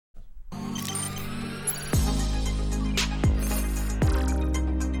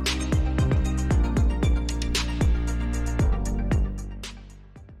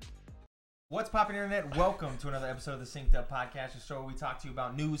poppin' internet? Welcome to another episode of the Synced Up Podcast, the show where we talk to you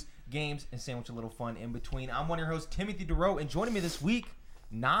about news, games, and sandwich a little fun in between. I'm one of your hosts, Timothy DeRoe, and joining me this week,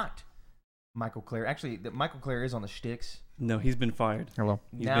 not Michael Clare. Actually, Michael Clare is on the shticks. No, he's been fired. Hello.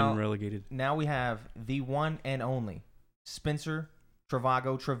 He's been relegated. Now we have the one and only Spencer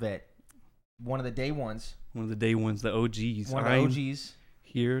Travago Trevette, one of the day ones. One of the day ones, the OGs. One of the OGs.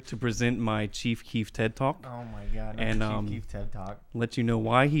 Here to present my Chief Keef TED Talk. Oh my God! And Chief Keef TED Talk. Let you know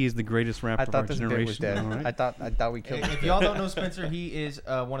why he is the greatest rapper of our generation. Was dead. Right? I thought we killed him. If y'all don't know Spencer, he is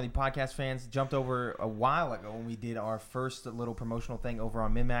one of the podcast fans. Jumped over a while ago when we did our first little promotional thing over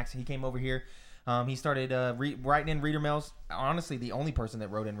on MinMax. He came over here. He started writing in reader mails. Honestly, the only person that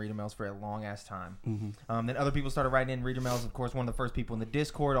wrote in reader mails for a long ass time. Mm-hmm. Then other people started writing in reader mails. Of course, one of the first people in the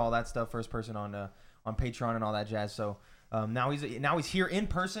Discord, all that stuff. First person on Patreon and all that jazz. So. Now he's here in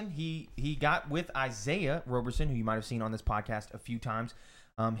person. He got with Isaiah Roberson, who you might have seen on this podcast a few times.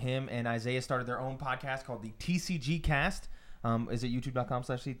 Him and Isaiah started their own podcast called the TCG Cast. Is it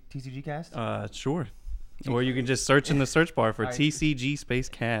youtube.com/TCG Cast? Sure. Or you can just search in the search bar for TCG space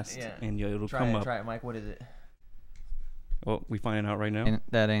cast, and it'll come up. Try it, Mike. What is it? Well, we finding out right now.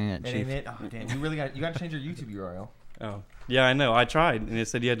 That ain't it, Chief. Ain't it? Oh, damn. You got to change your YouTube URL. Oh, yeah, I know. I tried, and it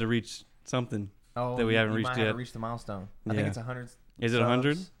said you had to reach something. Oh, that we haven't you reached might yet. Have reached the milestone. I think it's 100. Is it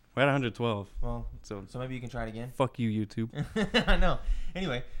 100? We're at 112. Well, so maybe you can try it again. Fuck you, YouTube. I know.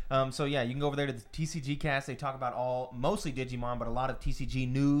 Anyway, so yeah, you can go over there to the TCG Cast. They talk about mostly Digimon, but a lot of TCG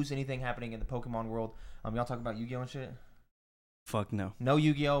news, anything happening in the Pokemon world. Y'all talk about Yu-Gi-Oh and shit? Fuck no. No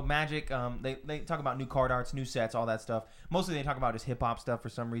Yu-Gi-Oh, Magic. They talk about new card arts, new sets, all that stuff. Mostly they talk about just hip hop stuff for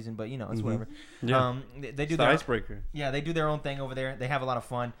some reason, but it's whatever. Yeah. They do it's their icebreaker. Yeah, they do their own thing over there. They have a lot of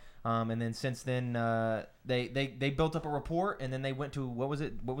fun. And then since then, they built up a rapport, and then they went to what was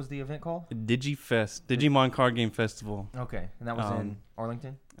it? What was the event called? DigiFest, Digimon Card Game Festival. Okay, and that was in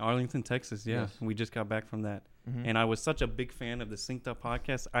Arlington. Arlington, Texas. Yeah, Yes. We just got back from that, Mm-hmm. and I was such a big fan of the Synced Up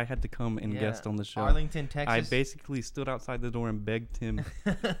podcast. I had to come and guest on the show. Arlington, Texas. I basically stood outside the door and begged him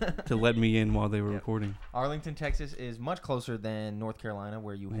to let me in while they were recording. Arlington, Texas is much closer than North Carolina,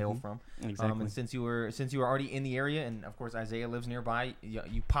 where you hail from. Exactly. And since you were already in the area, and of course Isaiah lives nearby,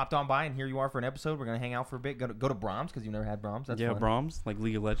 you popped on by, and here you are for an episode. We're gonna hang out for a bit. Go to Brahms because you never had Brahms. That's fun. Brahms, like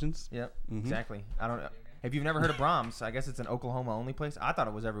League of Legends. Yep, exactly. I don't know if you've never heard of Brahms. I guess it's an Oklahoma only place. I thought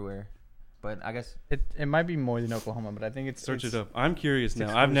it was everywhere, but I guess it might be more than Oklahoma, but I think it's Search it up. I'm curious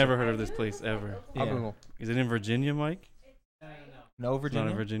now. I've never heard of this place ever. I'll Google. Is it in Virginia, Mike? No, Virginia.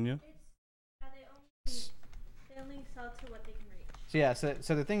 Not in Virginia. They only sell to what they can reach. So yeah,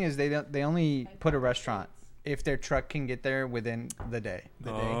 so the thing is they only put a restaurant if their truck can get there within the day.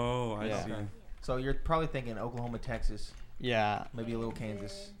 Oh, I see. So you're probably thinking Oklahoma, Texas, Yeah. maybe a little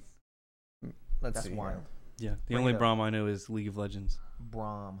Kansas. Let's That's see. wild. Yeah, the Bring only it up. Brahm I know is League of Legends.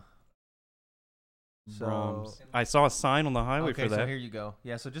 Brahm. Brahms. I saw a sign on the highway Okay, for that. so here you go.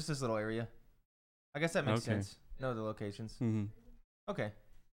 Yeah, so just this little area. I guess that makes Okay. sense. No, the locations. Mm-hmm. Okay.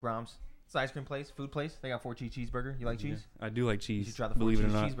 Brahms. It's an ice cream place, food place. They got 4 cheese cheeseburger. You like cheese? I do like You cheese. should try the 4 believe it or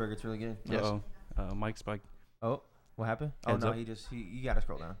cheese not. cheeseburger. It's really good. Yes. Uh-oh. Mike spiked. Oh, what happened? Heads oh, no, up. you got to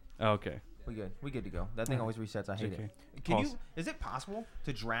scroll down. Oh, okay. We good. We good to go. That thing always resets. I hate Okay. it. Can Pause. is it possible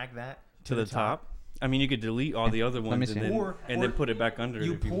to drag that To the top? I mean, you could delete all the other me ones see. and Or then put it back under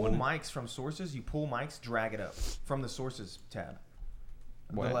You it if you pull want. mics from sources. You pull mics, drag it up from the sources tab.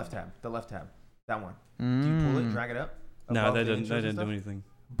 What? The left tab. The left tab. That one. Do you pull it, Mm. drag it up? No, above that the didn't intros and do stuff? anything.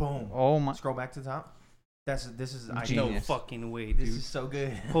 Boom. Oh my. Scroll back to the top. This is Genius. ideal. No fucking way, This dude. is so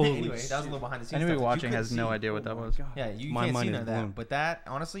good. Holy Anyway, that was a little behind the scenes. Anybody stuff that you watching couldn't has no see. idea what that Oh my was. God. Yeah, you My can't mind see is none of that. blown. But that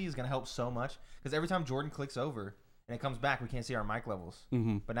honestly is gonna help so much because every time Jordan clicks over and it comes back, we can't see our mic levels.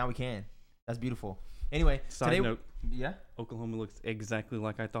 Mm-hmm. But now we can. That's beautiful. Anyway, Side today. note, Yeah. Oklahoma looks exactly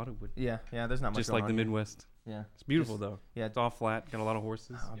like I thought it would. Yeah. There's not much. Just going like the on here. Midwest. Yeah. It's beautiful, Just- though. Yeah. It's all flat. Got a lot of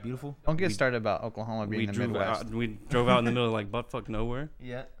horses. Oh, beautiful. Don't get We- started about Oklahoma being the Midwest. We drove out in the middle of like buttfuck nowhere.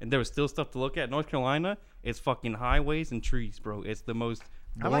 Yeah. And there was still stuff to look at. North Carolina, it's fucking highways and trees, bro. It's the most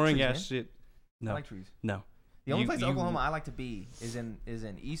I like boring trees, ass man. shit. No, I like trees. no. The only You- place in you- Oklahoma I like to be is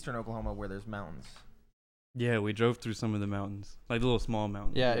in eastern Oklahoma where there's mountains. Yeah, we drove through some of the mountains, like the little small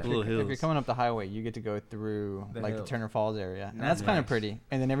mountains. Yeah, the if little you're, hills. if you're coming up the highway, you get to go through The like hills. the Turner Falls area, and That's that's kind of nice. pretty.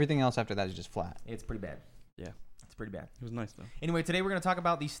 And then everything else after that is just flat. It's pretty bad. Yeah. It's pretty bad. It was nice though. Anyway, today we're going to talk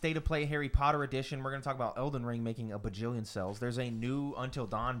about the State of Play Harry Potter edition. We're going to talk about Elden Ring making a bajillion sales. There's a new Until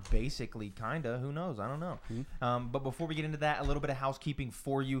Dawn, basically, kind of. Who knows? I don't know. But before we get into that, a little bit of housekeeping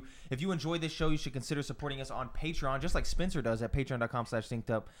for you. If you enjoyed this show, you should consider supporting us on Patreon, just like Spencer does at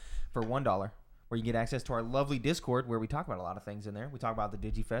patreon.com/syncedup for $1, where you get access to our lovely Discord, where we talk about a lot of things in there. We talk about the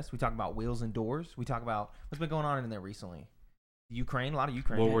DigiFest. We talk about Wheels and Doors. We talk about what's been going on in there recently. Ukraine, a lot of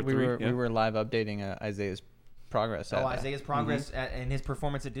Ukraine. World War we were live updating Isaiah's progress. Isaiah's progress and his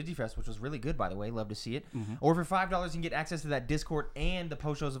performance at DigiFest, which was really good, by the way. Love to see it. Or for $5, you can get access to that Discord and the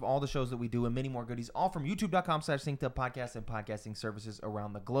post shows of all the shows that we do and many more goodies, all from youtube.com/syncedupodcast and podcasting services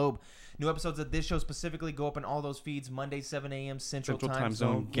around the globe. New episodes of this show specifically go up in all those feeds Monday, 7 a.m. Central Time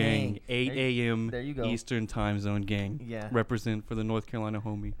Zone gang. 8 a.m. There you go. Eastern Time Zone gang. Yeah. Represent for the North Carolina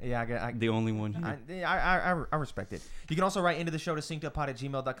homie. Yeah, the only one here. I respect it. You can also write into the show to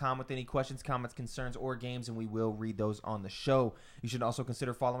synceduppod@gmail.com with any questions, comments, concerns, or games, and we will read those on the show. You should also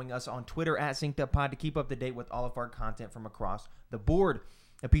consider following us on Twitter @synceduppod to keep up to date with all of our content from across the board.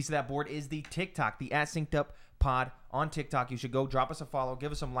 A piece of that board is the TikTok, the @synceduppod on TikTok. You should go drop us a follow,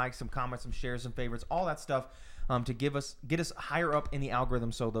 give us some likes, some comments, some shares, some favorites, all that stuff. To get us higher up in the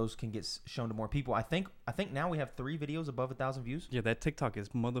algorithm so those can get shown to more people. I think now we have 3 videos above 1,000 views. Yeah, that TikTok is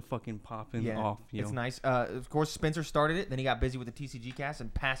motherfucking popping off. Yo. It's nice. Of course, Spencer started it. Then he got busy with the TCG cast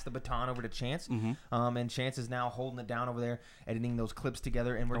and passed the baton over to Chance. And Chance is now holding it down over there, editing those clips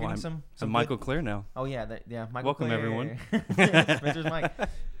together. And we're getting some Michael Clare now. Oh, yeah. Michael Welcome, Clare. everyone. Spencer's Mike.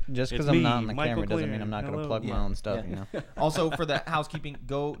 Just because I'm not on the Michael camera doesn't Clare. mean I'm not going to plug my Yeah. own stuff, you know. Also, for the housekeeping,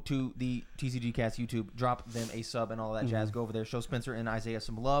 go to the TCG Cast YouTube, drop them a sub and all of that jazz. Go over there, show Spencer and Isaiah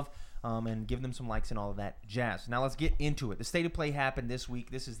some love, and give them some likes and all of that jazz. Now let's get into it. The State of Play happened this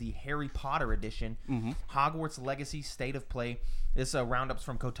week. This is the Harry Potter edition, Hogwarts Legacy State of Play. This roundup's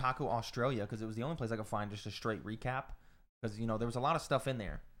from Kotaku Australia because it was the only place I could find just a straight recap because there was a lot of stuff in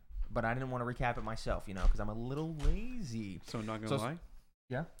there, but I didn't want to recap it myself, because I'm a little lazy. So not gonna lie.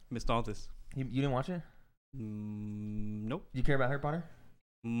 Yeah, missed all this. You didn't watch it? Nope. You care about Harry Potter?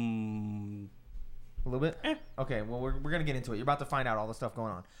 A little bit? Eh. Okay, well, we're going to get into it. You're about to find out all the stuff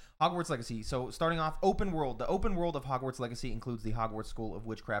going on. Hogwarts Legacy. So, starting off, open world. The open world of Hogwarts Legacy includes the Hogwarts School of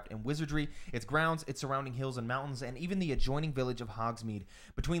Witchcraft and Wizardry, its grounds, its surrounding hills and mountains, and even the adjoining village of Hogsmeade.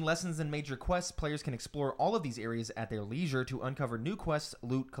 Between lessons and major quests, players can explore all of these areas at their leisure to uncover new quests,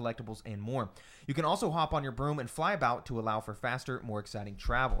 loot, collectibles, and more. You can also hop on your broom and fly about to allow for faster, more exciting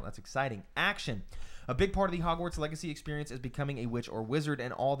travel. That's exciting. Action. A big part of the Hogwarts Legacy experience is becoming a witch or wizard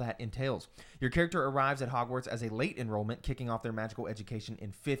and all that entails. Your character arrives at Hogwarts as a late enrollment, kicking off their magical education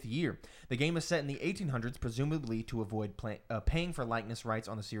in 5th year. The game is set in the 1800s, presumably to avoid paying for likeness rights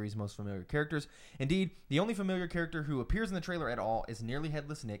on the series' most familiar characters. Indeed, the only familiar character who appears in the trailer at all is Nearly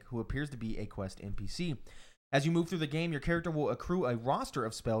Headless Nick, who appears to be a quest NPC. As you move through the game, your character will accrue a roster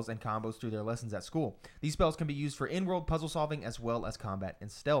of spells and combos through their lessons at school. These spells can be used for in-world puzzle solving as well as combat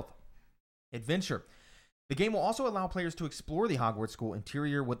and stealth. Adventure. The game will also allow players to explore the Hogwarts School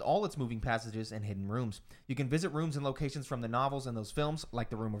interior with all its moving passages and hidden rooms. You can visit rooms and locations from the novels and those films, like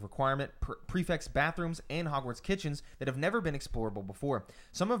the Room of Requirement, prefects' bathrooms, and Hogwarts kitchens that have never been explorable before.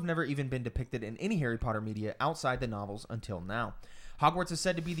 Some have never even been depicted in any Harry Potter media outside the novels until now. Hogwarts is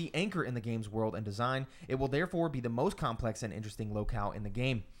said to be the anchor in the game's world and design. It will therefore be the most complex and interesting locale in the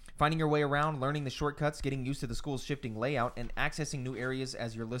game. Finding your way around, learning the shortcuts, getting used to the school's shifting layout, and accessing new areas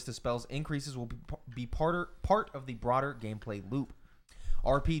as your list of spells increases will be part of the broader gameplay loop.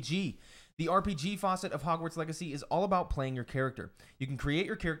 RPG. The RPG facet of Hogwarts Legacy is all about playing your character. You can create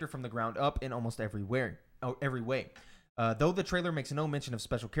your character from the ground up in almost every way. Though the trailer makes no mention of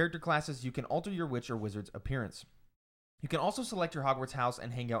special character classes, you can alter your witch or wizard's appearance. You can also select your Hogwarts house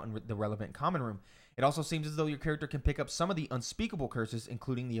and hang out in the relevant common room. It also seems as though your character can pick up some of the unspeakable curses,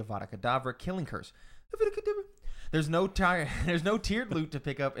 including the Avada Kedavra killing curse. There's no tiered loot to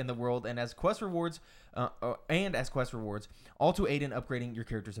pick up in the world, and as quest rewards, all to aid in upgrading your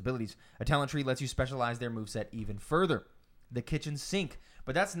character's abilities. A talent tree lets you specialize their moveset even further. The kitchen sink.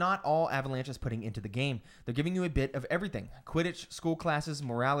 But that's not all Avalanche is putting into the game. They're giving you a bit of everything. Quidditch, school classes,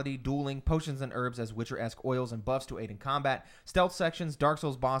 morality, dueling, potions and herbs as Witcher-esque oils and buffs to aid in combat, stealth sections, Dark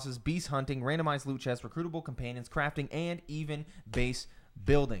Souls bosses, beast hunting, randomized loot chests, recruitable companions, crafting, and even base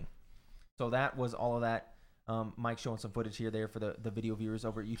building. So that was all of that. Mike showing some footage here there for the video viewers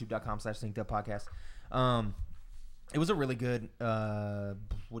over at youtube.com/syncedupodcast. It was a really good,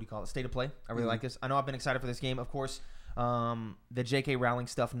 State of Play. I really like this. I know I've been excited for this game, of course. The J.K. Rowling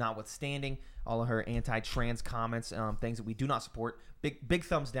stuff notwithstanding, all of her anti-trans comments, things that we do not support. Big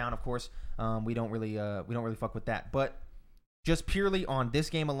thumbs down, of course. We don't really fuck with that. But just purely on this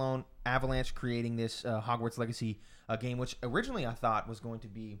game alone, Avalanche creating this Hogwarts Legacy game, which originally I thought was going to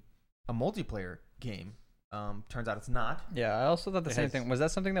be a multiplayer game. Turns out it's not. Yeah, I also thought the same thing. Was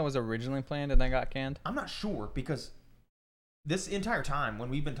that something that was originally planned and then got canned? I'm not sure because this entire time when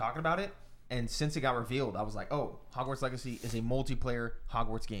we've been talking about it, and since it got revealed, I was like, oh, Hogwarts Legacy is a multiplayer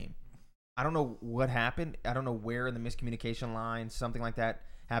Hogwarts game. I don't know what happened. I don't know where in the miscommunication line something like that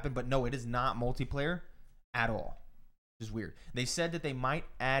happened. But no, it is not multiplayer at all. which is weird. They said that they might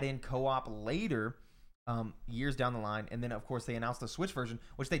add in co-op later, years down the line, and then of course they announced the Switch version,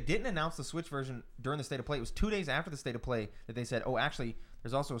 which they didn't announce the Switch version during the State of Play. It was 2 days after the State of Play that they said, oh, actually,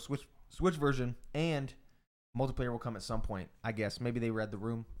 there's also a Switch version, and multiplayer will come at some point, I guess. Maybe they read the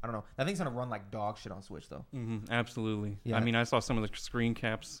room. I don't know. That thing's going to run like dog shit on Switch, though. Absolutely. Yeah. I mean, I saw some of the screen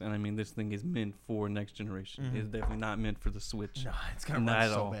caps, and I mean, this thing is meant for next generation. It's definitely not meant for the Switch. No, it's going to run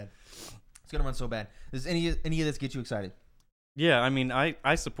so bad. It's going to run so bad. Does any of this get you excited? Yeah, I mean,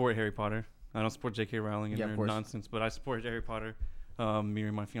 I support Harry Potter. I don't support J.K. Rowling and her of nonsense, but I support Harry Potter. Me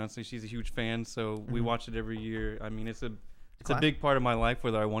and my fiance, she's a huge fan, so we watch it every year. I mean, it's a big part of my life,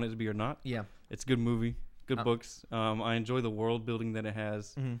 whether I want it to be or not. Yeah. It's a good movie. Good books. I enjoy the world building that it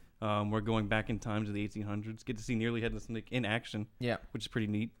has. We're going back in time to the 1800s. Get to see Nearly Headless Nick in action. Yeah, which is pretty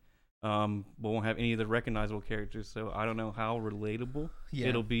neat. We won't have any of the recognizable characters, so I don't know how relatable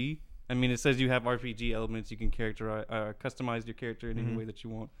it'll be. I mean, it says you have RPG elements. You can customize your character in any way that you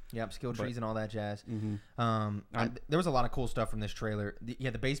want. Yep, skill trees and all that jazz. There was a lot of cool stuff from this trailer.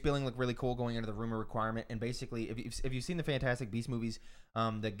 The base building looked really cool going into the rumor requirement. And basically, if you've seen the Fantastic Beast movies,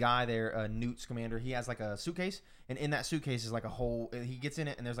 the guy there, Newt Scamander, he has like a suitcase. And in that suitcase is like a whole, he gets in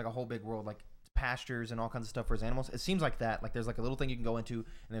it and there's like a whole big world, like pastures and all kinds of stuff for his animals. It seems like that. Like there's like a little thing you can go into, and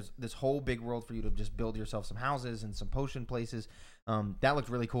there's this whole big world for you to just build yourself some houses and some potion places. That looked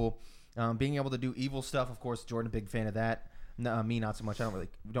really cool. Being able to do evil stuff, of course, Jordan, a big fan of that. No, me, not so much. I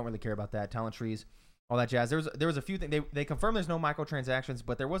don't really care about that. Talent trees, all that jazz. There was a few things. They confirmed there's no microtransactions,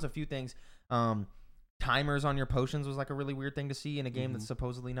 but there was a few things. Timers on your potions was like a really weird thing to see in a game that's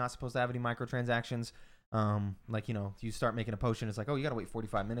supposedly not supposed to have any microtransactions. Like, you start making a potion, it's like, oh, you got to wait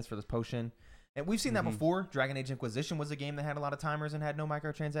 45 minutes for this potion. And we've seen that before. Dragon Age Inquisition was a game that had a lot of timers and had no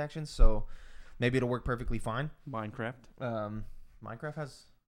microtransactions, so maybe it'll work perfectly fine. Minecraft. Minecraft has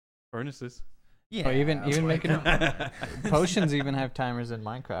furnaces. Yeah, or even making potions even have timers in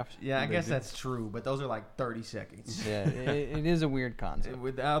Minecraft. Yeah, I guess that's true, but those are like 30 seconds. Yeah, it is a weird concept.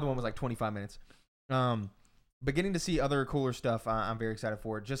 The other one was like 25 minutes. But getting to see other cooler stuff, I'm very excited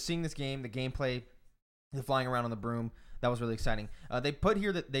for it. Just seeing this game, the gameplay, the flying around on the broom, that was really exciting. They put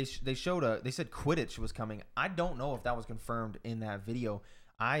here that they showed they said Quidditch was coming. I don't know if that was confirmed in that video.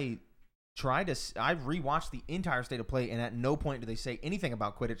 I rewatched the entire State of Play, and at no point do they say anything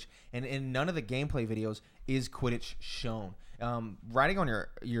about Quidditch. And in none of the gameplay videos is Quidditch shown. Riding on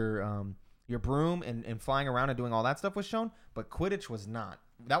your broom and flying around and doing all that stuff was shown, but Quidditch was not.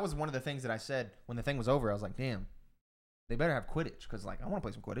 That was one of the things that I said when the thing was over. I was like, damn, they better have Quidditch, because like I want to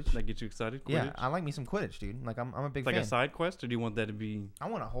play some Quidditch. That get you excited? Quidditch? Yeah, I like me some Quidditch, dude. Like I'm a big fan. Like a side quest, or do you want that to be? I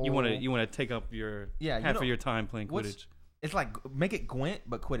want a whole. You want to take up your half of your time playing Quidditch. It's like make it Gwent,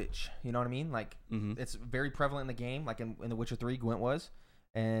 but Quidditch. You know what I mean? Like it's very prevalent in the game, like in The Witcher 3, Gwent was,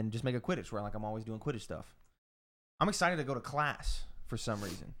 and just make a Quidditch where like I'm always doing Quidditch stuff. I'm excited to go to class for some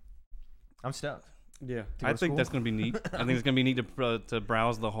reason. I'm stoked. Yeah, I think that's going to be neat. I think it's going to be neat to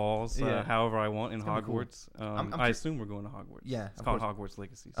browse the halls however I want in Hogwarts. Cool. I assume we're going to Hogwarts. Yeah, it's called Hogwarts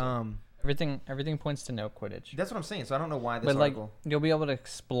Legacy. So. Everything points to no Quidditch. That's what I'm saying. So I don't know why this but article. Like you'll be able to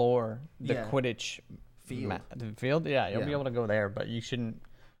explore the Quidditch field. Yeah, you'll be able to go there, but you shouldn't.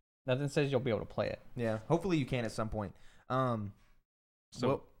 Nothing says you'll be able to play it. Yeah, hopefully you can at some point. So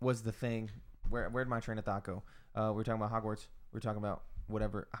what was the thing? Where'd my train of thought go? We were talking about Hogwarts. We were talking about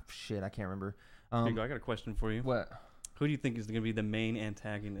whatever. Oh, shit, I can't remember. Here you go. I got a question for you. What? Who do you think is going to be the main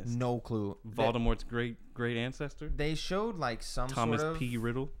antagonist? No clue. Voldemort's great ancestor? They showed like some Thomas sort of P.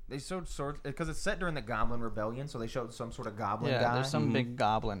 Riddle. They showed because it's set during the Goblin Rebellion, so they showed some sort of goblin guy. Yeah, there's some big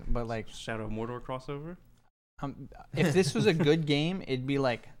goblin, but like Shadow of Mordor crossover. If this was a good game, it'd be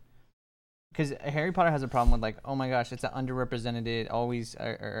like, because Harry Potter has a problem with like, oh my gosh, it's an underrepresented, always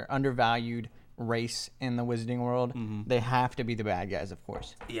or undervalued race in the wizarding world. They have to be the bad guys, of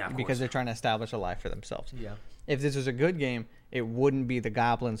course. Yeah, of because course. They're trying to establish a life for themselves. Yeah. If this was a good game, it wouldn't be the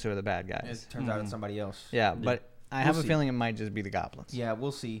goblins who are the bad guys. It turns out it's somebody else. Yeah, but I have a feeling it might just be the goblins. Yeah,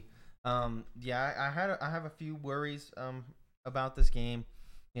 we'll see. I have a few worries about this game.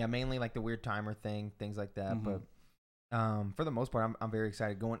 Yeah, mainly like the weird timer thing, things like that. But for the most part, I'm very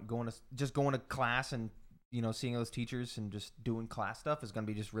excited. Going to class and seeing those teachers and just doing class stuff is going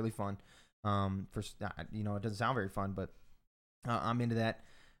to be just really fun. It doesn't sound very fun, but I'm into that.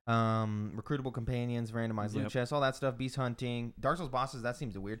 Recruitable companions, randomized loot chests, all that stuff. Beast hunting, Dark Souls bosses. That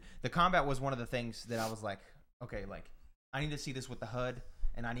seems weird. The combat was one of the things that I was like, okay, like I need to see this with the HUD,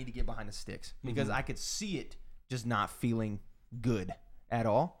 and I need to get behind the sticks because I could see it just not feeling good at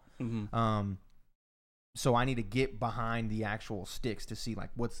all. So I need to get behind the actual sticks to see like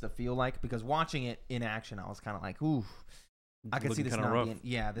what's the feel like, because watching it in action, I was kind of like, ooh, I could see this kinda not rough. being.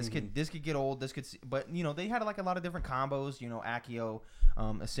 Yeah, this could get old. This could, but they had like a lot of different combos. Accio,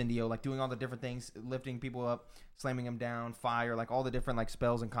 Ascendio, like doing all the different things, lifting people up, slamming them down, fire, like all the different like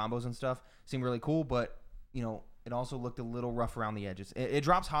spells and combos and stuff seemed really cool. But it also looked a little rough around the edges. It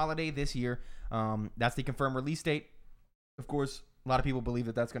drops holiday this year. That's the confirmed release date. Of course, a lot of people believe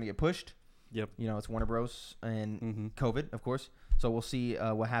that that's going to get pushed. Yep. It's Warner Bros. And COVID, of course. So we'll see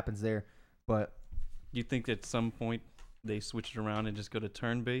what happens there. But you think at some point they switch it around and just go to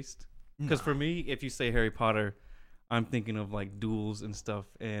turn-based? Because for me, if you say Harry Potter, I'm thinking of like duels and stuff,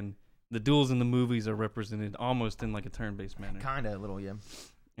 and the duels in the movies are represented almost in like a turn-based manner. Kind of a little, yeah.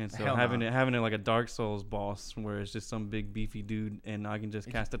 And so having it like a Dark Souls boss where it's just some big beefy dude, and I can just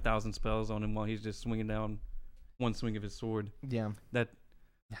cast 1,000 spells on him while he's just swinging down one swing of his sword. Yeah. That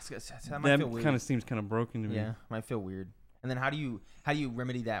might feel weird. Kind of seems kind of broken to me. Yeah, might feel weird. And then how do you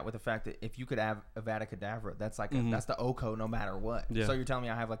remedy that with the fact that if you could have Avada Kedavra, that's like that's the OCO no matter what. Yeah. So you're telling me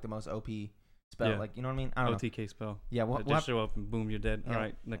I have like the most OP spell, like you know what I mean? I don't OTK know. spell. Yeah, we'll just show up and boom, you're dead. Yeah. All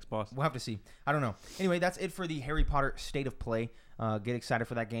right, next boss. We'll have to see. I don't know. Anyway, that's it for the Harry Potter State of Play. Get excited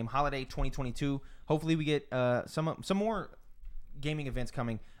for that game. Holiday 2022. Hopefully we get some more gaming events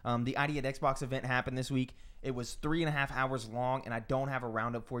coming. The ID at Xbox event happened this week. It was 3.5 hours long, and I don't have a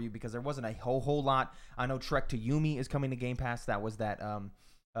roundup for you because there wasn't a whole lot. I know Trek to Yumi is coming to Game Pass. That was that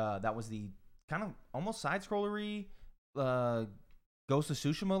was the kind of almost side scrollery Ghost of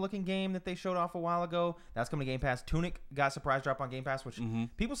Tsushima looking game that they showed off a while ago. That's coming to Game Pass. Tunic got surprise drop on Game Pass, which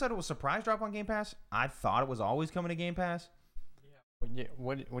people said it was surprise drop on Game Pass. I thought it was always coming to Game Pass.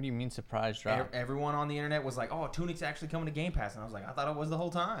 What do you mean surprise drop? Everyone on the internet was like, "Oh, Tunic's actually coming to Game Pass," and I was like, "I thought it was the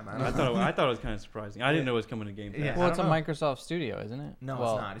whole time." I thought it was kind of surprising. I didn't know it was coming to Game Pass. Yeah, well, it's a Microsoft studio, isn't it? No,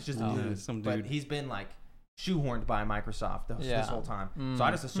 it's not. It's just a dude. Some dude. But he's been like shoehorned by Microsoft this whole time. So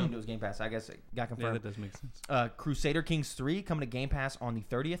I just assumed it was Game Pass. I guess it got confirmed. Yeah, that does make sense. Crusader Kings 3 coming to Game Pass on the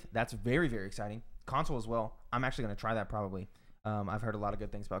 30th. That's very, very exciting. Console as well. I'm actually going to try that probably. I've heard a lot of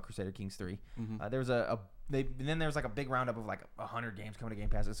good things about Crusader Kings 3. There's then there's like a big roundup of like 100 games coming to Game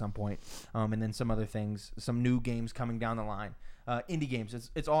Pass at some point, and then some other things, some new games coming down the line. Indie games.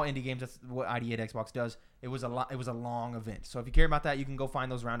 It's all indie games. That's what ID at Xbox does. It was a long event. So if you care about that, you can go find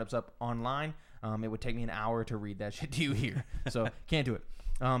those roundups up online. It would take me an hour to read that shit to you here, so can't do it.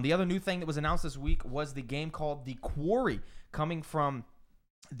 The other new thing that was announced this week was the game called The Quarry, coming from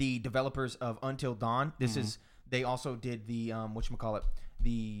the developers of Until Dawn. This is. They also did the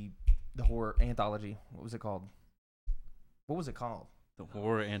the horror anthology. What was it called? The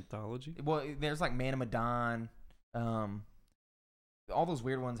horror anthology? Well, there's like Man of Medan, all those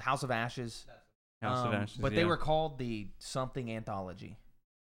weird ones. House of Ashes. But they were called the something anthology.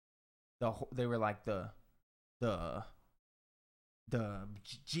 They were like the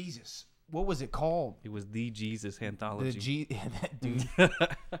Jesus. What was it called? It was the Jesus anthology. Dude,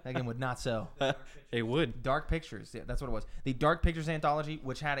 that game would not sell. It would. Dark Pictures, yeah, that's what it was. The Dark Pictures anthology,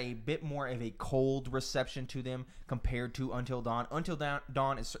 which had a bit more of a cold reception to them compared to Until Dawn. Until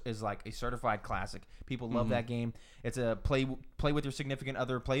Dawn is like a certified classic. People love that game. It's a play with your significant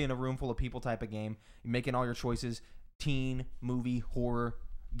other, play in a room full of people type of game. You're making all your choices. Teen, movie, horror.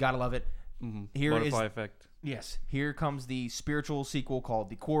 Gotta love it. Butterfly effect. Yes. Here comes the spiritual sequel called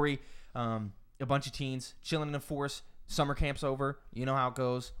The Quarry. A bunch of teens chilling in the forest. Summer camp's over. You know how it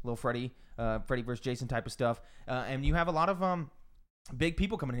goes. Little Freddy versus Jason type of stuff. And you have a lot of big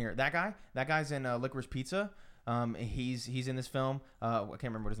people coming in here. That guy's in Licorice Pizza. He's in this film. I can't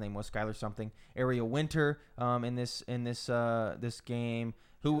remember what his name was. Skylar something. Ariel Winter in this game.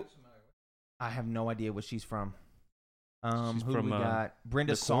 Who I have no idea what she's from. Who from, we got?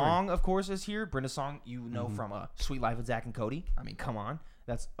 Brenda Song, of course, is here. Brenda Song, you know from Sweet Life of Zack and Cody. I mean, come on.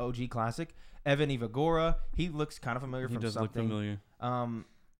 That's OG classic. Evan Evagora, he looks kind of familiar from something. He does look familiar.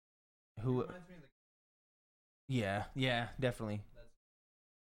 Who? Yeah, definitely.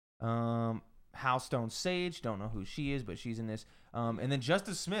 Howstone Sage, don't know who she is, but she's in this. And then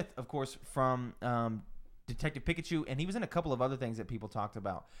Justice Smith, of course, from Detective Pikachu, and he was in a couple of other things that people talked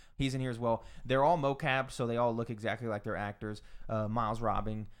about. He's in here as well. They're all mocapped, so they all look exactly like their actors. Miles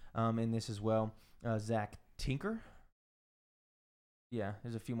Robbing in this as well. Zach Tinker. Yeah,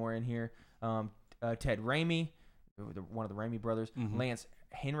 there's a few more in here. Ted Raimi, one of the Raimi brothers. Lance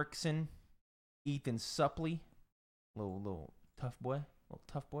Henriksen. Ethan Suppley. Little tough boy.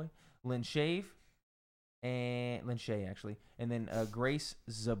 Lynn Shave. And Lynn Shay, actually. And then Grace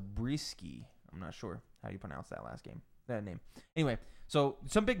Zabriskie. I'm not sure how you pronounce that name. Anyway, so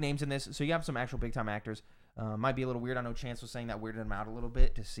some big names in this. So you have some actual big-time actors. Might be a little weird. I know Chance was saying that weirded him out a little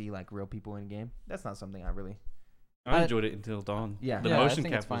bit to see like real people in game. That's not something I really I enjoyed it until Dawn. Yeah. The Yeah, I motion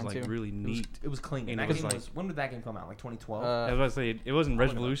think it's cap was fine, like too. really neat. It was clean. And That it was game like- was, when did that game come out? Like 2012? I was about to say it wasn't I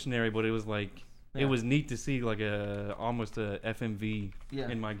wouldn't know. revolutionary, but it was like Yeah. it was neat to see like almost a FMV Yeah.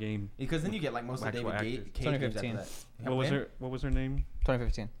 in my game. Because then you get like most of Actual David actors. Cage games after 2015. that. What was her name?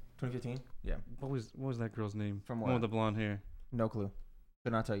 2015. 2015? Yeah. What was that girl's name? From One what? with the blonde hair. No clue.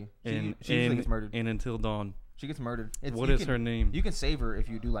 Could not tell you. And She usually gets murdered. And Until Dawn. She gets murdered. What is her name? You can save her if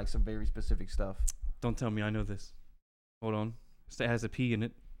you do like some very specific stuff. Don't tell me I know this. Hold on. It has a P in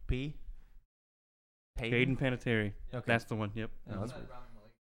it. P? Hayden Panettiere. Okay. That's the one. Yep. Yeah, that's weird.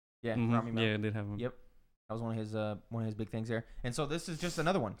 Yeah, Mhm. Rami Malek. Yeah, it did have one. Yep. That was one of his big things there. And so this is just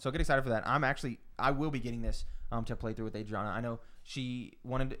another one. So get excited for that. I will be getting this to play through with Adriana. I know she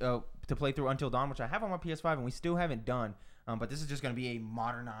wanted to play through Until Dawn, which I have on my PS5 and we still haven't done. But this is just going to be a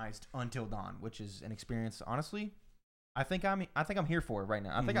modernized Until Dawn, which is an experience. Honestly, I think I'm here for it right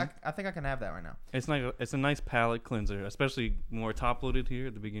now. I think I can have that right now. It's a nice palate cleanser, especially more top loaded here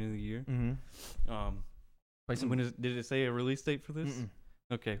at the beginning of the year. Mm-hmm. Did it say a release date for this? Mm-mm.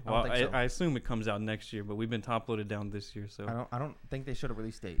 Okay, I don't well, think so. I assume it comes out next year, but we've been top loaded down this year, so I don't think they showed a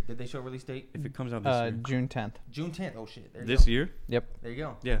release date. Did they show a release date? if it comes out this year, June 10th. June 10th. Oh shit. There you this go. year, Yep. There you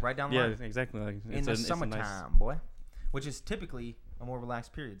go. yeah, Right down the yeah, line. exactly. Like, In the it's a summertime, nice, boy, which is typically a more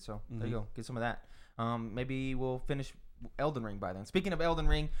relaxed period. So there you go, get some of that. Maybe we'll finish Elden Ring by then. Speaking of Elden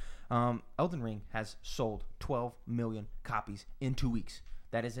Ring has sold 12 million copies in 2 weeks.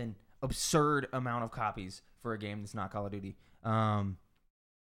 That is an absurd amount of copies for a game that's not Call of Duty.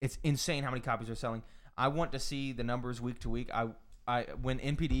 It's insane how many copies they're selling. I want to see the numbers week to week. When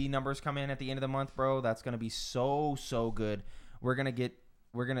NPD numbers come in at the end of the month, bro, that's gonna be so good.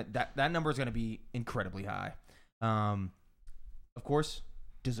 That number is gonna be incredibly high. Of course,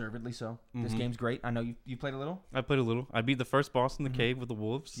 deservedly so. This game's great. I know you played a little. I played a little. I beat the first boss in the cave with the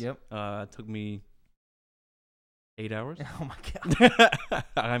wolves. Yep. It took me 8 hours. Oh my god.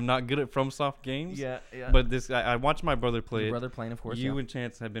 I'm not good at FromSoft games. Yeah. But I watched my brother play Your it. brother playing, of course. You and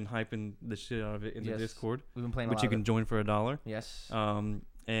Chance have been hyping the shit out of it in the Yes. Discord, We've been playing, which you can join for $1. Yes.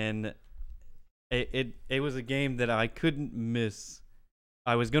 And it was a game that I couldn't miss.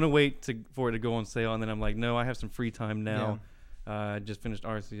 I was gonna wait for it to go on sale, and then I'm like, no, I have some free time now. I just finished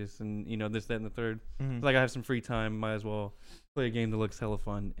Arceus, and this, that, and the third. Mhm. Like I have some free time, might as well play a game that looks hella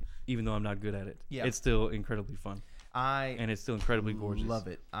fun, even though I'm not good at it. Yeah. It's still incredibly fun, and it's still incredibly gorgeous. Love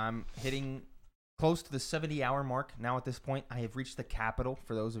it. I'm hitting close to the 70-hour mark now at this point. I have reached the capital,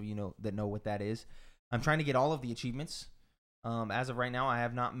 for those of you that know what that is. I'm trying to get all of the achievements. As of right now, I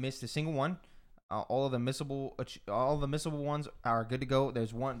have not missed a single one. All the missable ones are good to go.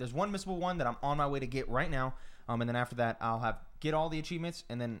 There's one missable one that I'm on my way to get right now. And then after that, I'll get all the achievements,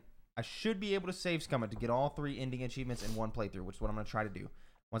 and then I should be able to save Scum to get all 3 ending achievements in one playthrough, which is what I'm going to try to do.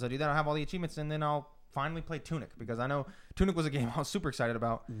 Once I do that, I'll have all the achievements, and then I'll finally play Tunic, because I know Tunic was a game I was super excited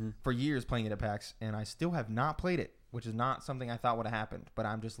about for years playing it at PAX, and I still have not played it, which is not something I thought would have happened. But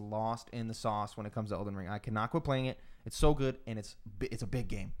I'm just lost in the sauce when it comes to Elden Ring. I cannot quit playing it. It's so good, and it's a big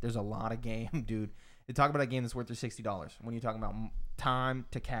game. There's a lot of game, dude. You talk about a game that's worth $60. When you're talking about time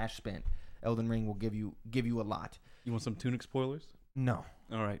to cash spent, Elden Ring will give you a lot. You want some Tunic spoilers? No,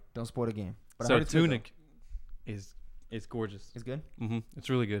 All right. don't spoil the game. But I So heard it's good, Tunic is gorgeous. It's good. It's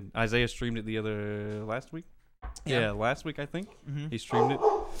really good. Isaiah streamed it last week. Yeah, last week I think he streamed it.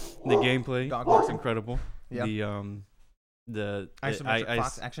 The gameplay Dog looks barking. incredible. Yeah. The Isometric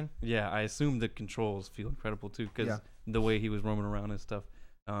Fox action. Yeah, I assume the controls feel incredible too, because the way he was roaming around and stuff.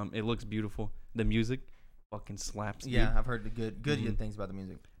 It looks beautiful. The music fucking slaps. Yeah, dude. I've heard the good things about the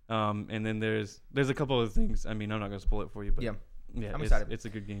music. And then there's a couple of things. I mean, I'm not gonna spoil it for you, but Yeah, I'm it's excited. It's a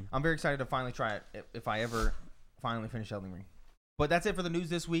good game. I'm very excited to finally try it if I ever finally finish Elden Ring. But that's it for the news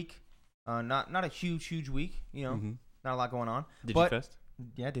this week. Not a huge week. Not a lot going on. Digifest.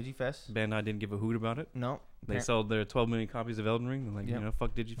 Yeah, Digifest. Bandai didn't give a hoot about it. No. They sold their 12 million copies of Elden Ring. They're like,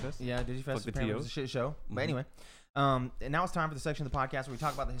 fuck Digifest. Yeah, Digifest Fuck the apparently was a TOs. shit show. But anyway, and now it's time for the section of the podcast where we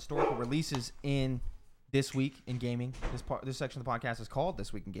talk about the historical releases in this week in gaming. This section of the podcast is called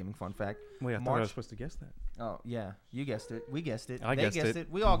This Week in Gaming. Fun fact. Wait, I thought I was supposed to guess that. Oh, yeah. You guessed it. We guessed it. I They guessed guessed it. it.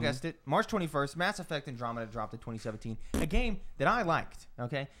 We all guessed it. March 21st, Mass Effect Andromeda dropped in 2017. A game that I liked,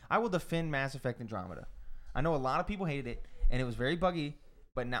 okay? I will defend Mass Effect Andromeda. I know a lot of people hated it, and it was very buggy,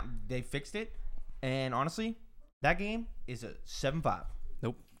 but now they fixed it. And honestly, that game is a 7.5.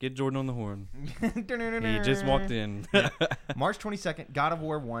 Nope. Get Jordan on the horn. He He just walked in. March 22nd, God of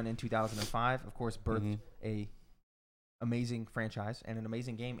War 1 in 2005. Of course, birthed a amazing franchise and an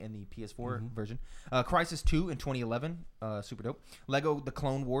amazing game in the PS4 version. Crysis 2 in 2011. Super dope. Lego The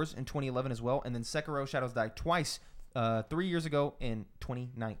Clone Wars in 2011 as well. And then Sekiro Shadows Die Twice 3 years ago in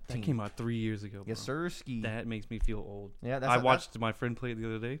 2019. That came out 3 years ago. Yes, sir. Ski. That makes me feel old. Yeah, I watched my friend play it the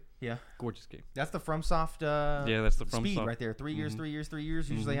other day. Yeah. Gorgeous game. That's the FromSoft. Yeah, that's the FromSoft. Speed right there. 3 years, 3 years, 3 years.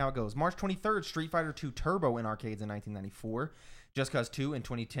 Usually how it goes. March 23rd, Street Fighter 2 Turbo in arcades in 1994. Just Cause 2 in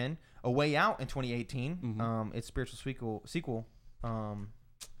 2010. A Way Out in 2018. Its spiritual sequel.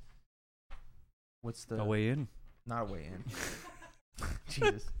 What's the... A Way In. Not A Way In.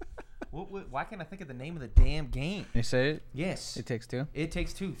 Jesus. Why can't I think of the name of the damn game? You say it? Yes. It Takes Two? It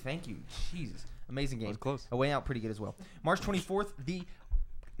Takes Two. Thank you. Jesus. Amazing game. That was close. A Way Out, pretty good as well. March 24th, the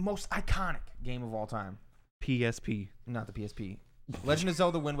most iconic game of all time. PSP. Not the PSP. Legend of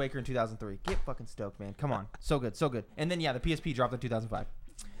Zelda Wind Waker in 2003. Get fucking stoked, man. Come on. So good. So good. And then, yeah, the PSP dropped in 2005.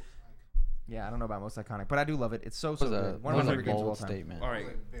 Yeah, I don't know about most iconic, but I do love it. It's so good. One of my favorite games of all time. Statement. All right.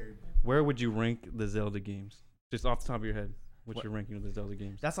 Where would you rank the Zelda games? Just off the top of your head. What's your ranking of the Zelda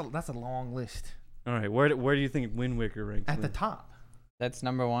games? That's a long list. All right. Where do you think Wind Waker ranks? At the top. That's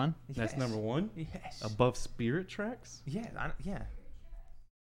number one? That's number one? Yes. Above Spirit Tracks? Yeah. Spirit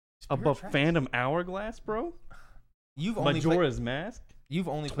Above Tracks? Phantom Hourglass, bro? You've only Majora's Mask? You've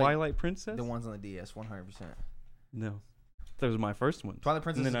only Twilight played Princess? the ones on the DS, 100%. No. That was my first one. Twilight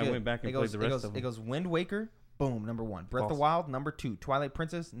Princess And then is I good. went back and played the rest of them. It goes Wind Waker, boom, number 1. Breath of False. the Wild, number 2. Twilight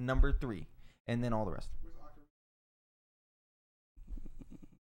Princess, number 3. And then all the rest.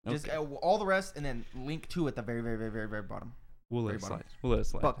 Okay. Just all the rest, and then Link 2 at the very, very, very, very, very bottom. We'll let very it bottom. slide. We'll let it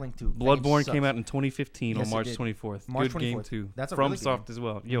slide. Fuck Link 2. Bloodborne came out in 2015 Yes, on it March did. 24th. March Good game 24th. too. That's a really good FromSoft game. as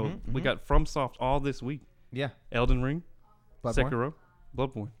well. Yo, Mhm, we mhm. got FromSoft all this week. Yeah. Elden Ring, Bloodborne. Sekiro,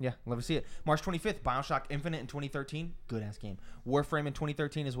 Bloodborne. Yeah, love to see it. March 25th, Bioshock Infinite in 2013. Good ass game. Warframe in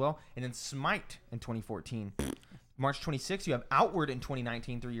 2013 as well. And then Smite in 2014. March 26th, you have Outward in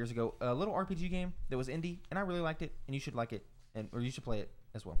 2019, 3 years ago. A little RPG game that was indie, and I really liked it, and you should like it, or you should play it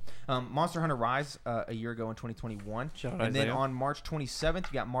as well. Monster Hunter Rise a year ago in 2021. Shout out And then Isaiah. on March 27th,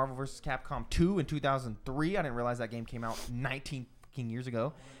 you got Marvel vs. Capcom 2 in 2003. I didn't realize that game came out 19 fucking years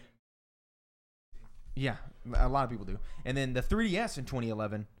ago. Yeah, a lot of people do. And then the 3DS in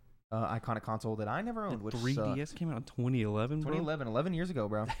 2011, iconic console that I never owned, which 3DS came out in 2011, bro? 2011, 11 years ago,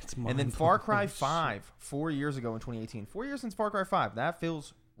 bro. That's And then Far Cry 5, 4 years ago in 2018. 4 years since Far Cry 5. That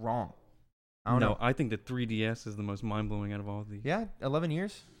feels wrong. I don't know. I think the 3DS is the most mind-blowing out of all of these. Yeah, 11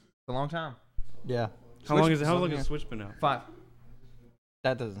 years. It's a long time. Yeah. How long has yeah. the Switch been out? 5.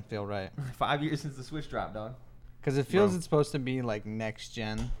 That doesn't feel right. 5 years since the Switch dropped, dog. Because it feels Bro. it's supposed to be like next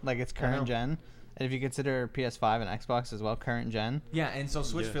gen, like it's current gen. And if you consider PS5 and Xbox as well, current gen. Yeah, and so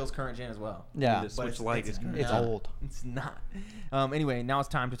Switch Yeah. feels current gen as well. Yeah. The But Switch Lite is current. It's not. old. It's not. Anyway, now it's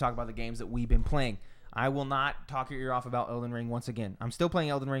time to talk about the games that we've been playing. I will not talk your ear off about Elden Ring once again. I'm still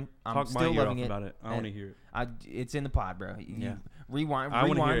playing Elden Ring. I'm Talk still my ear loving off it. about it. I want to hear it. It's in the pod, bro. Yeah. Rewind I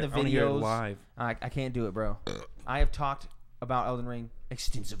want to hear the it. I want to hear it videos. live. I can't do it, bro. I have talked about Elden Ring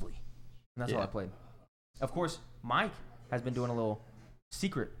extensively. And that's all Yeah. I played. Of course, Mike has been doing a little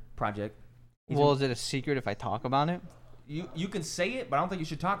secret project. Well, is it a secret if I talk about it? You can say it, but I don't think you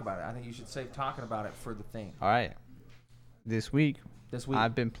should talk about it. I think you should save talking about it for the thing. All right. This week, I've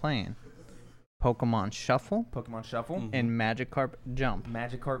I've been playing Pokemon Shuffle Pokemon Shuffle and Magikarp Jump.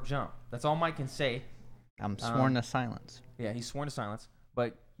 Magikarp Jump. That's all Mike can say. I'm sworn to silence. Yeah, he's sworn to silence.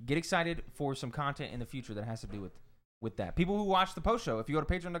 But get excited for some content in the future that has to do with that. People who watch the post show, if you go to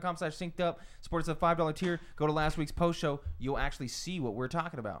patreon.com/synced-up, support us at the $5 tier, go to last week's post show, you'll actually see what we're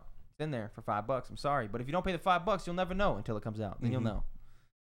talking about. It's in there for $5. I'm sorry. But if you don't pay the $5, you'll never know until it comes out. Then you'll know.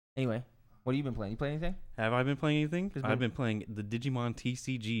 Anyway, what have you been playing? You play anything? Have I been playing anything? Just I've been playing the Digimon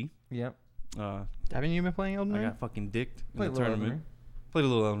TCG. Yep. Haven't you been playing Elden I Ring? got fucking dicked Played a in the little Elden tournament. Ring. Played a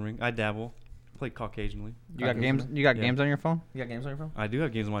little Elden Ring. I dabble. Played Caucasianly. You got games? You Yeah. got games on your phone? You got games on your phone? I do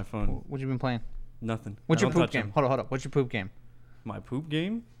have games on my phone. What you been playing? Nothing. What's I your don't poop touch game? 'em. Hold on. What's your poop game? My poop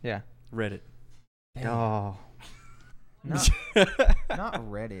game? Yeah. Reddit. Dang. Oh. Not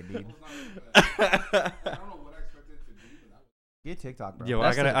Reddit, dude. Get TikTok, bro. Yo,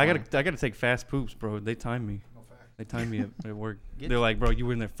 That's I like gotta take fast poops, bro. They time me. They time me at work. Get They're like, bro, you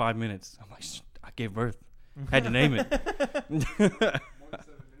were in there 5 minutes. I'm like, I gave birth. Had to name it.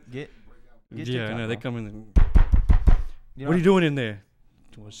 Get Yeah, TikTok, I know. They bro. come in. And, You what are you doing in there?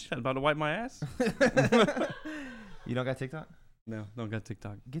 Well, shit, about to wipe my ass? You don't got TikTok? No, don't got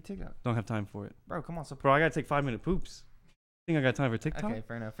TikTok. Get TikTok. Don't have time for it. Bro, come on. Bro, I gotta take 5-minute poops. Think I got time for TikTok? Okay,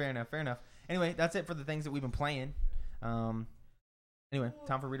 fair enough. Anyway, that's it for the things that we've been playing. Anyway,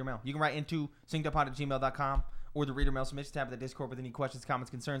 time for reader mail. You can write into syncedupod@gmail.com or the reader mail submission tab of the Discord with any questions, comments,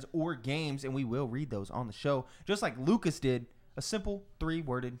 concerns, or games, and we will read those on the show. Just like Lucas did, a simple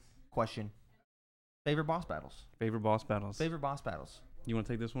 3-worded question. Favorite boss battles. Favorite boss battles. Favorite boss battles. You want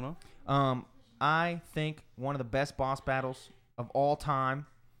to take this one off? I think one of the best boss battles of all time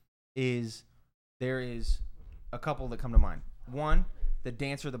is there is a couple that come to mind. One, the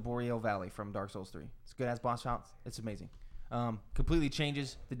Dancer of the Boreal Valley from Dark Souls 3. It's a good ass boss fight. It's amazing. Completely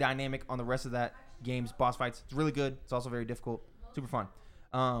changes the dynamic on the rest of that game's boss fights. It's really good. It's also very difficult. Super fun.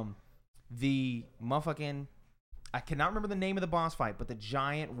 The motherfucking, I cannot remember the name of the boss fight, but the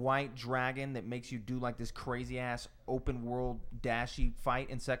giant white dragon that makes you do like this crazy ass open world dashy fight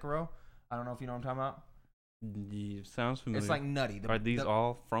in Sekiro. I don't know if you know what I'm talking about. Yeah, sounds familiar. It's like nutty. Are these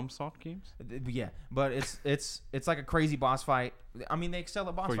all FromSoft games? Yeah, but it's like a crazy boss fight. I mean, they excel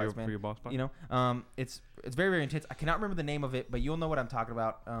at boss fights, man. For your boss fight? You know, it's very, very intense. I cannot remember the name of it, but you'll know what I'm talking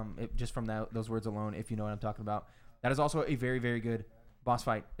about just from those words alone, if you know what I'm talking about. That is also a very, very good boss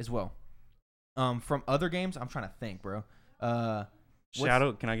fight as well. From other games, I'm trying to think, bro.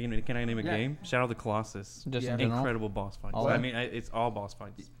 Shadow, can I name a game? Shadow of the Colossus. Just incredible boss fights. All I mean, it's all boss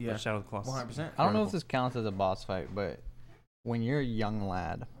fights. Yeah. Shadow of the Colossus. 100%. I don't know if this counts as a boss fight, but when you're a young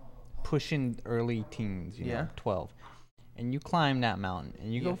lad, pushing early teens, you know, 12, and you climb that mountain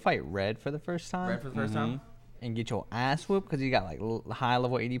and you go fight Red for the first time, and get your ass whooped because you got like high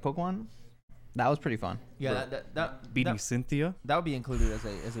level 80 Pokemon. That was pretty fun. Yeah, beating Cynthia. That would be included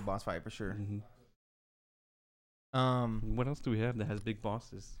as a boss fight for sure. What else do we have that has big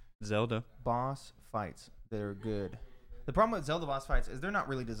bosses? Zelda. Boss fights that are good. The problem with Zelda boss fights is they're not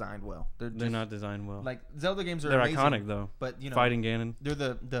really designed well. They're not designed well. Like Zelda games are they're amazing, iconic though. But you know, fighting Ganon. They're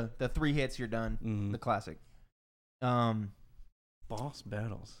the 3 hits you're done. The classic. Boss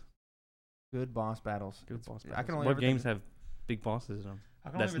battles. Good boss battles. Good boss battles. I can only what games have big bosses in them?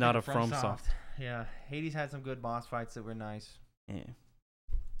 That's not a FromSoft. Yeah, Hades had some good boss fights that were nice. Yeah.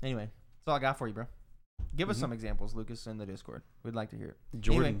 Anyway, that's all I got for you, bro. Give us some examples, Lucas, in the Discord. We'd like to hear it.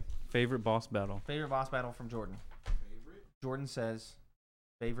 Jordan, anyway, favorite boss battle. Favorite boss battle from Jordan. Favorite? Jordan says,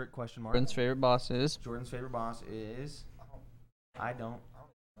 favorite question mark. Jordan's favorite boss is? Jordan's favorite boss is? I don't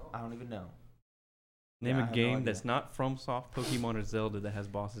even know. Name a game that's not FromSoft, Pokemon, or Zelda that has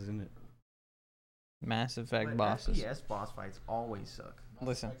bosses in it. Mass Effect bosses. FPS boss fights always suck.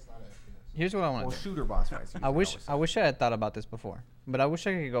 Listen, here's what I want to do. Shooter boss fights. I wish I had thought about this before, but I wish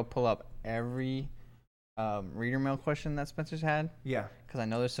I could go pull up every reader mail question that Spencer's had. Yeah. Because I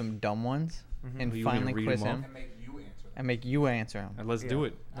know there's some dumb ones, and You finally read quiz them him and make you answer them. Let's do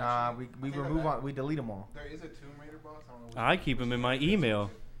it. We delete them all. There is a Tomb Raider boss. I don't know. I keep them in my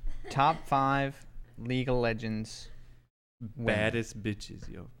email. Top 5 League of Legends baddest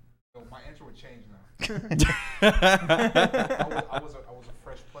bitches, yo. So my answer would change now. I was a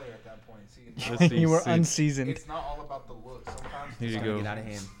fresh player at that point. See, you were unseasoned. It's not all about the look. Sometimes here you go. Get out of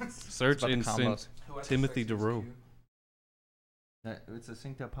hand. Search instant Timothy DeRoe. It's a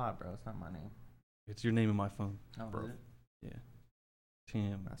synced up pod, bro. It's not my name. It's your name in my phone. Oh, bro. Is it? Yeah.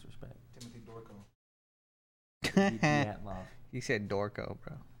 Tim. That's respect. Timothy Dorco. You said Dorco,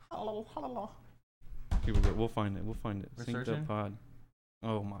 bro. Hello. Here we go. We'll find it. We're Synced searching? up pod.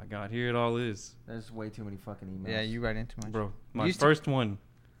 Oh my God. Here it all is. There's way too many fucking emails. Yeah, you write into much. Bro, my first one.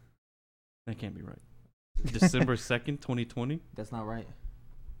 That can't be right. December 2nd, 2020. That's not right.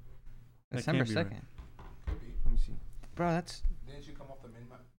 December 2nd. Right. Could be. Let me see. Bro, that's... Didn't you come off the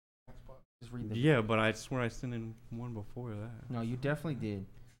min-max spot? Just read Yeah, but I swear I sent in one before that. No, you definitely did.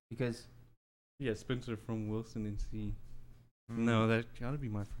 Because... Yeah, Spencer from Wilson and C. No, that gotta be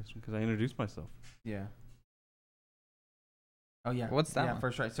my first one because I introduced myself. Yeah. Oh, yeah. What's that Yeah, one?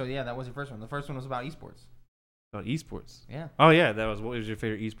 first right. So, yeah, that was your first one. The first one was about esports. About esports. Yeah. Oh yeah, that was what was your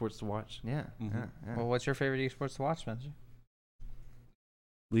favorite esports to watch? Yeah. Mhm. Yeah. Well, what's your favorite esports to watch, Spencer?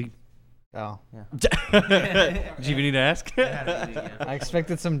 League. Oh. Yeah. Did you even need to ask? I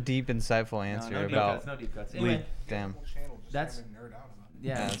expected some deep, insightful answer no deep about... cuts, no deep cuts. Anyway, Damn. That's- nerd out about it.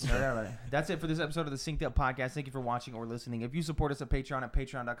 yeah, that's it for this episode of the Synced Up Podcast. Thank you for watching or listening. If you support us at Patreon at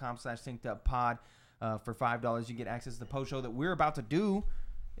patreon.com/syncedupod for $5, you get access to the post show that we're about to do.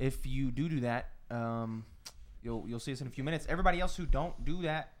 If you do that, you'll see us in a few minutes. Everybody else who don't do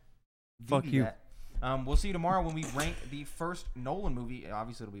that, Fuck you. We'll see you tomorrow when we rank the first Nolan movie.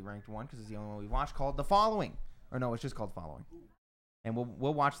 Obviously, it'll be ranked 1 because it's the only one we watched, called The Following. Or no, it's just called Following. And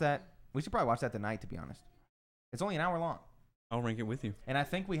we'll watch that. We should probably watch that tonight, to be honest. It's only an hour long. I'll rank it with you. And I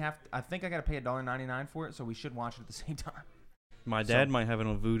think I think I got to pay $1.99 for it, so we should watch it at the same time. My dad might have it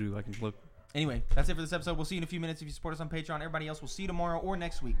on Vudu. I can look. Anyway, that's it for this episode. We'll see you in a few minutes if you support us on Patreon. Everybody else, we'll see you tomorrow or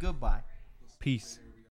next week. Goodbye. Peace.